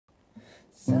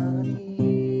Sunny,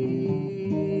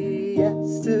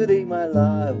 yesterday my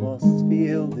life was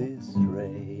filled with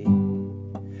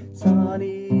rain.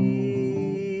 Sunny,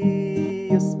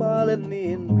 you smile at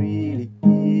me and really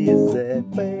easy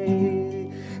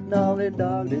way. Now the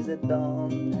darkness is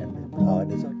done and the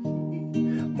brightness are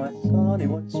here. My sunny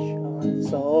once shines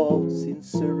so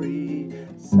sincerely.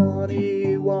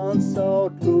 Sunny once so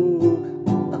true.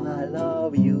 I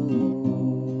love you.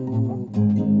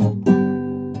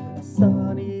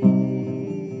 Sunny,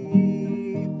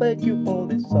 thank you for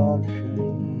the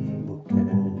sunshine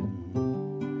bouquet.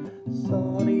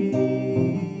 Sunny,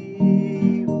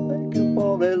 thank you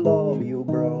for the love you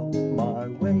brought my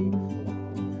way.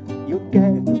 You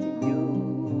gave to you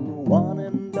one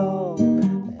and all,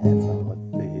 and now I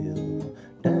feel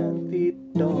that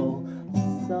it all.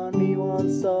 Sunny, one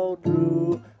so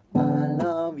true. I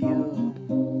love you.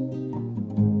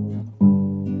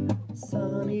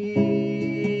 Sunny,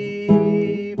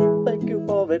 thank you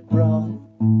for that breath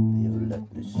you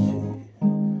let me see.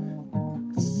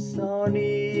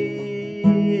 Sunny,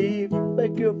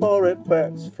 thank you for a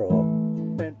facts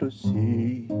from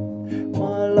fantasy.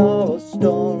 My love was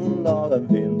done like a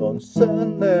wind on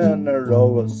sand, and the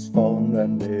road was found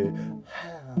and the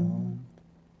hands.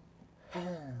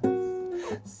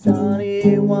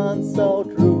 Sunny, one so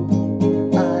true.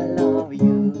 I love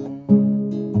you.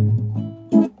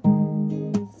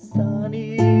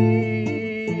 Sunny,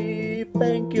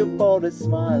 thank you for the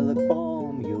smile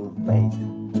upon your face.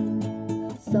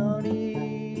 Sunny,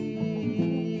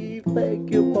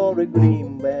 thank you for the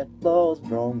gleam that lost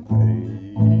from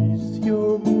grace.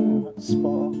 You're my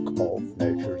spark of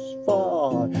nature's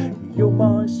fire. You're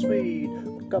my sweet,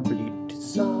 complete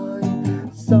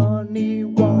design. Sunny,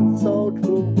 one so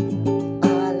true.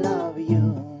 I love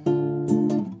you.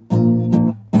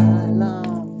 I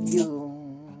love you.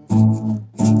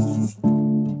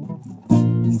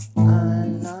 I